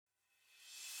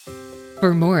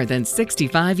For more than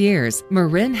 65 years,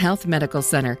 Marin Health Medical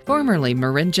Center, formerly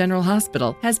Marin General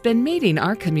Hospital, has been meeting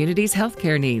our community's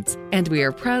healthcare needs, and we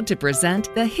are proud to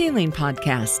present the Healing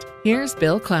Podcast. Here's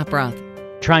Bill Klaproth.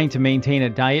 Trying to maintain a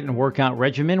diet and workout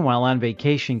regimen while on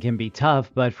vacation can be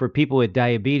tough, but for people with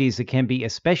diabetes, it can be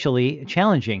especially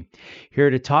challenging.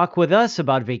 Here to talk with us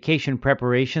about vacation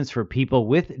preparations for people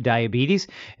with diabetes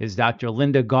is Dr.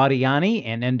 Linda Gaudiani,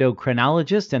 an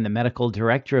endocrinologist and the medical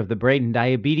director of the Braden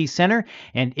Diabetes Center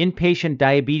and Inpatient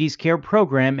Diabetes Care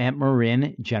Program at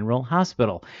Marin General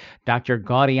Hospital. Dr.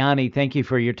 Gaudiani, thank you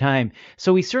for your time.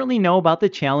 So we certainly know about the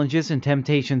challenges and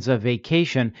temptations of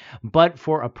vacation, but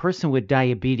for a person with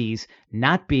diabetes,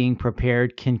 not being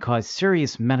prepared can cause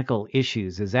serious medical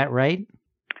issues. Is that right?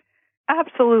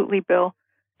 Absolutely, Bill.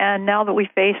 And now that we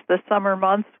face the summer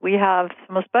months, we have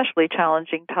some especially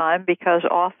challenging time because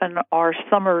often our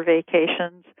summer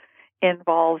vacations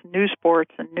involve new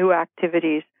sports and new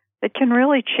activities that can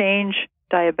really change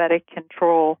diabetic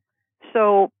control.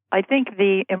 So I think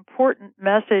the important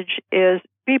message is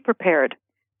be prepared.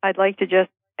 I'd like to just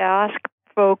ask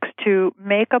folks to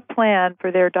make a plan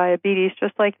for their diabetes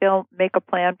just like they'll make a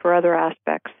plan for other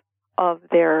aspects of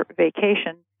their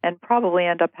vacation and probably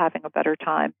end up having a better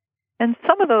time. And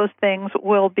some of those things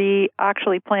will be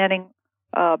actually planning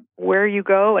where you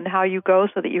go and how you go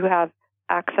so that you have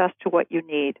access to what you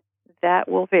need. That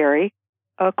will vary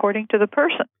according to the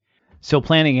person. So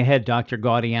planning ahead, Dr.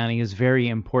 Gaudiani, is very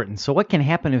important. So what can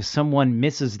happen if someone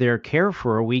misses their care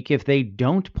for a week if they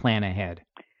don't plan ahead?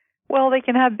 Well, they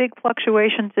can have big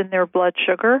fluctuations in their blood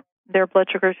sugar. Their blood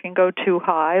sugars can go too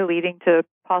high, leading to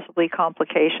possibly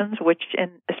complications, which,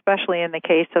 especially in the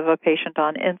case of a patient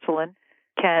on insulin,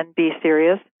 can be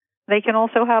serious. They can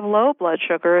also have low blood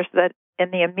sugars that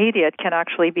in the immediate can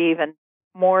actually be even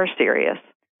more serious.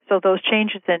 So those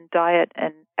changes in diet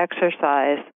and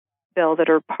exercise, Bill, that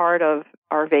are part of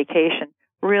our vacation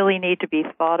really need to be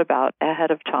thought about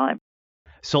ahead of time.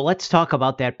 So let's talk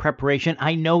about that preparation.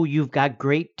 I know you've got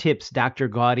great tips, Dr.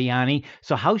 Gaudiani.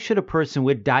 So how should a person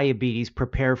with diabetes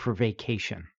prepare for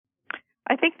vacation?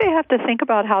 I think they have to think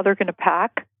about how they're going to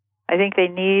pack. I think they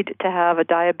need to have a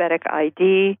diabetic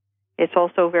ID. It's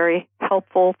also very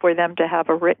helpful for them to have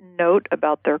a written note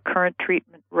about their current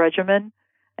treatment regimen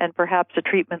and perhaps a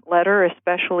treatment letter,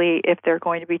 especially if they're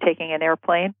going to be taking an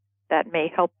airplane. That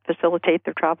may help facilitate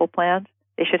their travel plans.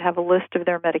 They should have a list of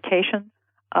their medications.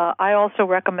 I also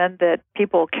recommend that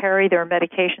people carry their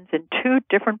medications in 2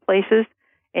 different places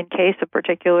in case a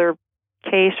particular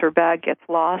case or bag gets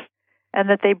lost, and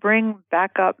that they bring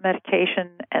backup medication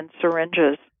and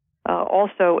syringes.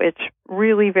 Also, it's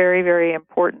really very, very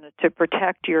important to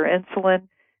protect your insulin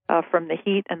from the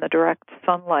heat and the direct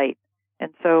sunlight.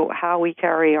 And so how we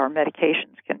carry our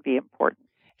medications can be important.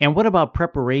 And what about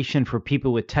preparation for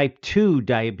people with type 2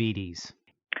 diabetes?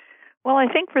 Well, I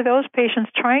think for those patients,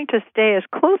 trying to stay as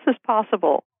close as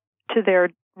possible to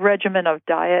their regimen of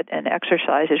diet and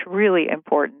exercise is really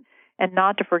important, and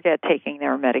not to forget taking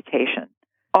their medication.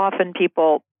 Often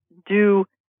people do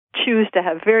choose to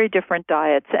have very different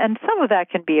diets, and some of that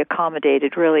can be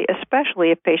accommodated, really, especially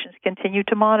if patients continue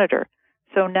to monitor.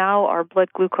 So now our blood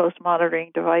glucose monitoring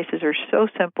devices are so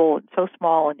simple and so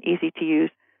small and easy to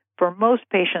use. For most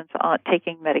patients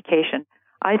taking medication,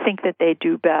 I think that they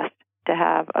do best to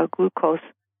have a glucose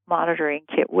monitoring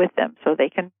kit with them so they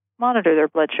can monitor their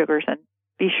blood sugars and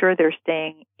be sure they're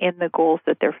staying in the goals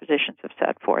that their physicians have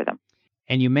set for them.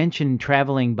 And you mentioned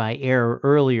traveling by air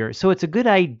earlier. So it's a good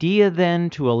idea then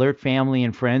to alert family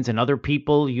and friends and other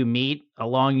people you meet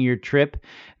along your trip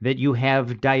that you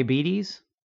have diabetes?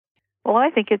 Well,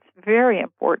 I think it's very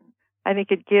important. I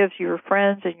think it gives your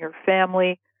friends and your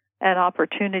family an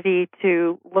opportunity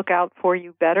to look out for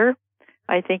you better.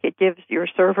 I think it gives your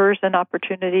servers an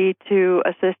opportunity to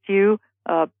assist you,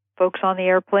 folks on the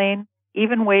airplane,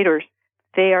 even waiters.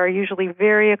 They are usually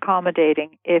very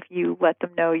accommodating if you let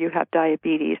them know you have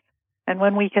diabetes. And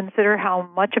when we consider how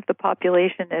much of the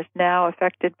population is now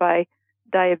affected by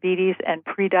diabetes and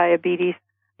prediabetes,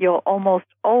 you'll almost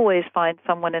always find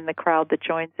someone in the crowd that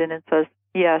joins in and says,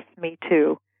 yes, me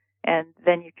too. And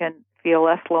then you can feel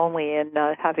less lonely in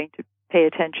having to pay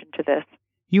attention to this.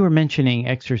 You were mentioning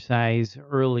exercise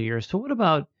earlier. So what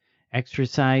about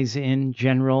exercise in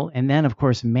general? And then, of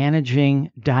course,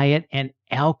 managing diet and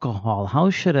alcohol. How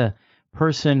should a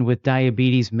person with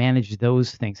diabetes manage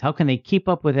those things? How can they keep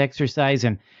up with exercise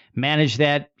and manage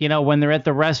that, when they're at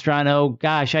the restaurant? Oh,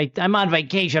 gosh, I'm on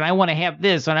vacation. I want to have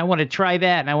this and I want to try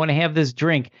that and I want to have this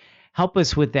drink. Help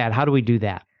us with that. How do we do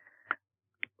that?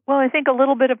 Well, I think a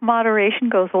little bit of moderation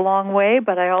goes a long way,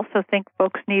 but I also think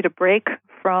folks need a break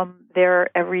from their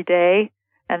everyday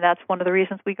and that's one of the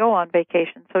reasons we go on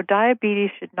vacation. So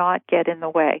diabetes should not get in the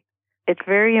way. It's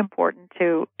very important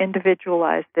to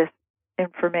individualize this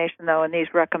information, though, in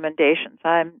these recommendations.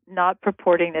 I'm not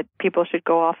purporting that people should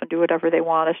go off and do whatever they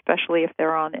want, especially if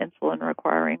they're on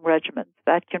insulin-requiring regimens.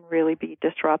 That can really be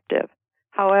disruptive.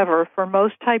 However, for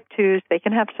most type 2s, they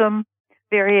can have some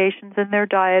variations in their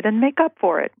diet and make up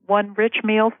for it. One rich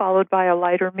meal followed by a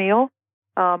lighter meal,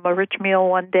 a rich meal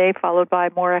one day followed by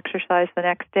more exercise the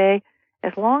next day.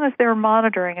 As long as they're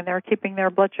monitoring and they're keeping their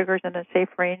blood sugars in a safe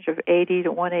range of 80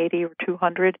 to 180 or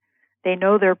 200, they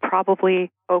know they're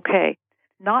probably okay.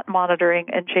 Not monitoring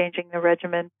and changing the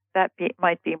regimen, that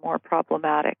might be more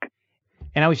problematic.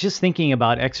 And I was just thinking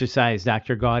about exercise,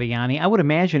 Dr. Gaudiani. I would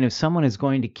imagine if someone is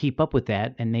going to keep up with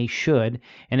that, and they should,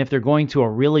 and if they're going to a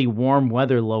really warm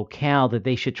weather locale, that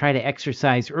they should try to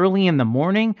exercise early in the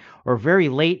morning or very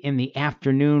late in the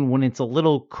afternoon when it's a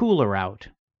little cooler out.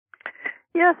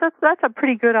 Yes, that's a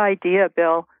pretty good idea,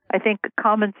 Bill. I think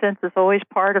common sense is always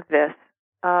part of this.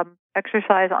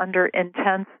 Exercise under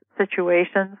intense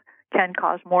situations can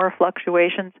cause more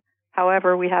fluctuations.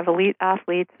 However, we have elite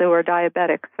athletes who are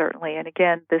diabetics, certainly. And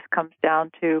again, this comes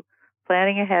down to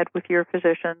planning ahead with your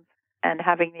physicians and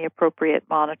having the appropriate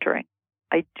monitoring.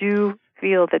 I do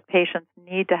feel that patients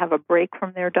need to have a break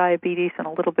from their diabetes, and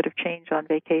a little bit of change on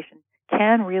vacation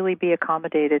can really be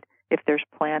accommodated if there's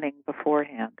planning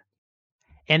beforehand.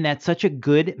 And that's such a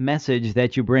good message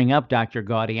that you bring up, Dr.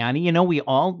 Gaudiani. You know, we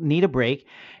all need a break,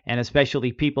 and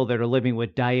especially people that are living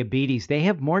with diabetes. They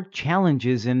have more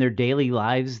challenges in their daily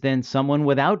lives than someone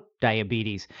without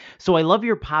diabetes. So I love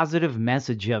your positive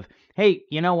message of, hey,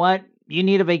 you know what? You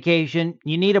need a vacation.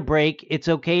 You need a break. It's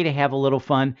okay to have a little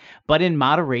fun, but in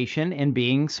moderation and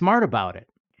being smart about it.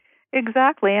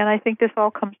 Exactly, and I think this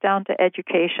all comes down to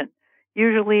education.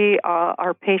 Usually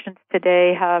our patients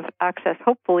today have access,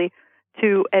 hopefully,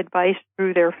 to advice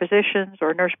through their physicians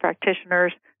or nurse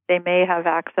practitioners. They may have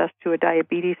access to a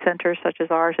diabetes center such as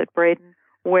ours at Braden,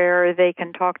 where they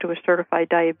can talk to a certified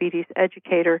diabetes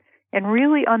educator and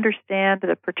really understand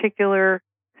the particular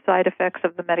side effects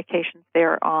of the medications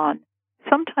they're on.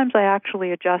 Sometimes I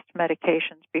actually adjust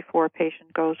medications before a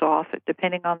patient goes off,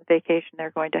 depending on the vacation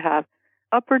they're going to have,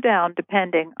 up or down,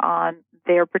 depending on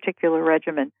their particular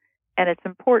regimen. And it's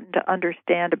important to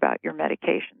understand about your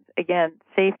medications. Again,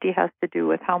 safety has to do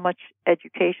with how much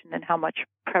education and how much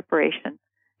preparation.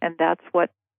 And that's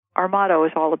what our motto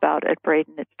is all about at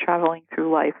Braden. It's traveling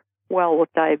through life well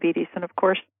with diabetes. And of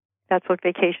course, that's what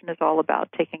vacation is all about,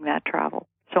 taking that travel.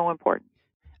 So important.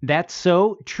 That's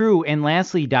so true. And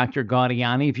lastly, Dr.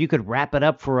 Gaudiani, if you could wrap it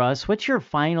up for us, what's your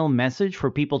final message for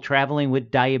people traveling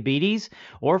with diabetes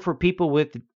or for people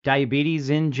with diabetes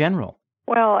in general?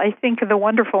 Well, I think the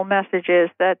wonderful message is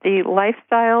that the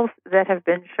lifestyles that have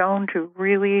been shown to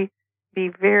really be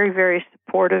very, very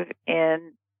supportive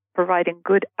in providing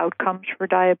good outcomes for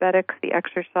diabetics, the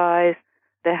exercise,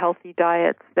 the healthy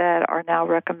diets that are now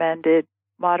recommended,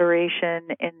 moderation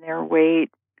in their weight,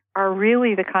 are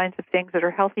really the kinds of things that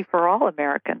are healthy for all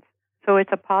Americans. So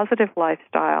it's a positive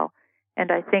lifestyle.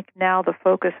 And I think now the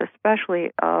focus,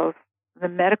 especially of the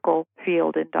medical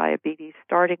field in diabetes,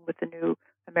 starting with the new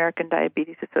American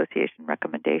Diabetes Association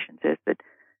recommendations, is that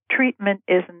treatment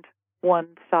isn't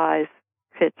one size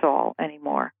fits all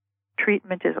anymore.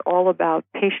 Treatment is all about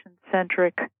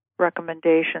patient-centric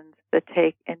recommendations that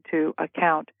take into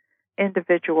account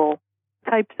individual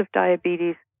types of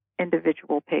diabetes,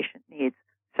 individual patient needs.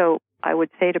 So I would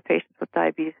say to patients with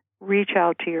diabetes, reach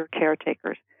out to your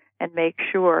caretakers and make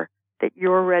sure that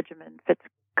your regimen fits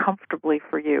comfortably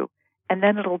for you. And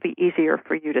then it'll be easier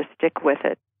for you to stick with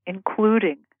it,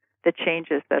 including the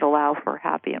changes that allow for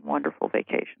happy and wonderful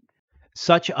vacations.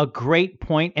 Such a great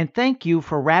point, and thank you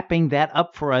for wrapping that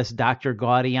up for us, Dr.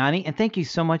 Gaudiani, and thank you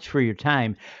so much for your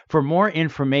time. For more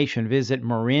information, visit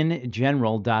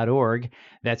maringeneral.org.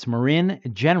 That's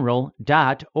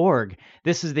maringeneral.org.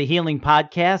 This is the Healing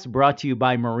Podcast, brought to you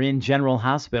by Marin General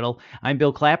Hospital. I'm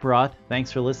Bill Klaproth.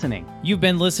 Thanks for listening. You've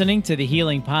been listening to the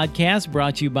Healing Podcast,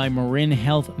 brought to you by Marin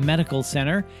Health Medical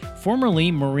Center, formerly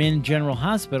Marin General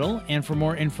Hospital, and for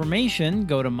more information,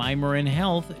 go to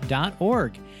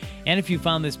mymarinhealth.org. And if you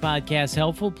found this podcast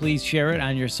helpful, please share it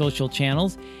on your social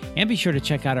channels and be sure to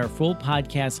check out our full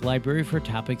podcast library for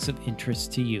topics of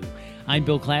interest to you. I'm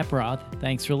Bill Klaproth.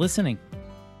 Thanks for listening.